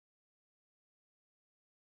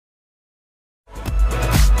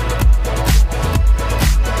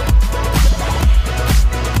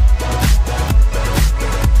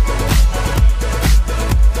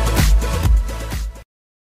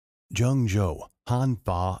Zhengzhou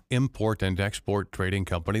Hanfa Import and Export Trading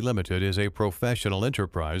Company Limited is a professional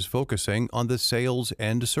enterprise focusing on the sales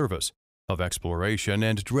and service of exploration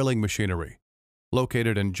and drilling machinery,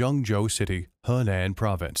 located in Zhengzhou City, Henan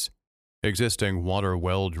Province. Existing water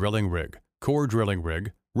well drilling rig, core drilling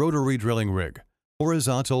rig, rotary drilling rig,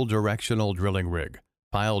 horizontal directional drilling rig,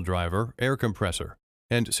 pile driver, air compressor,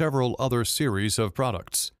 and several other series of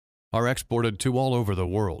products are exported to all over the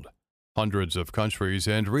world. Hundreds of countries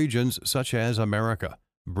and regions such as America,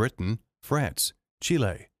 Britain, France,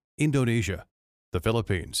 Chile, Indonesia, the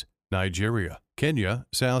Philippines, Nigeria, Kenya,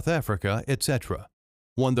 South Africa, etc.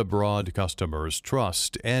 won the broad customers'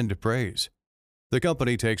 trust and praise. The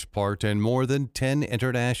company takes part in more than 10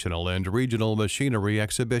 international and regional machinery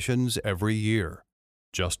exhibitions every year,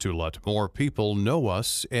 just to let more people know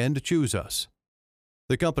us and choose us.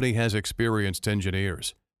 The company has experienced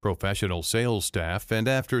engineers, professional sales staff, and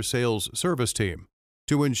after-sales service team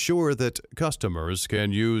to ensure that customers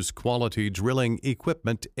can use quality drilling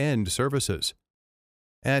equipment and services.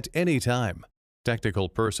 At any time, technical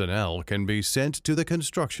personnel can be sent to the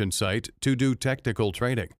construction site to do technical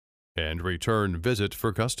training and return visit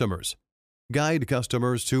for customers, guide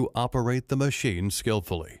customers to operate the machine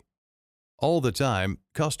skillfully. All the time,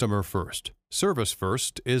 customer first, service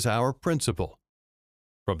first is our principle.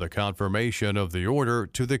 From the confirmation of the order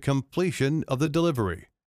to the completion of the delivery,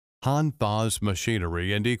 Hanfa's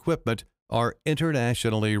machinery and equipment are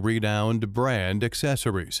internationally renowned brand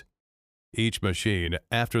accessories. Each machine,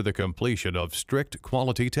 after the completion of strict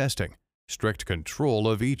quality testing, strict control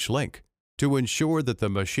of each link, to ensure that the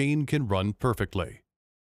machine can run perfectly.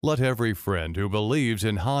 Let every friend who believes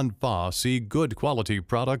in Hanfa see good quality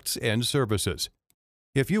products and services.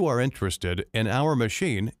 If you are interested in our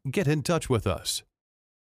machine, get in touch with us.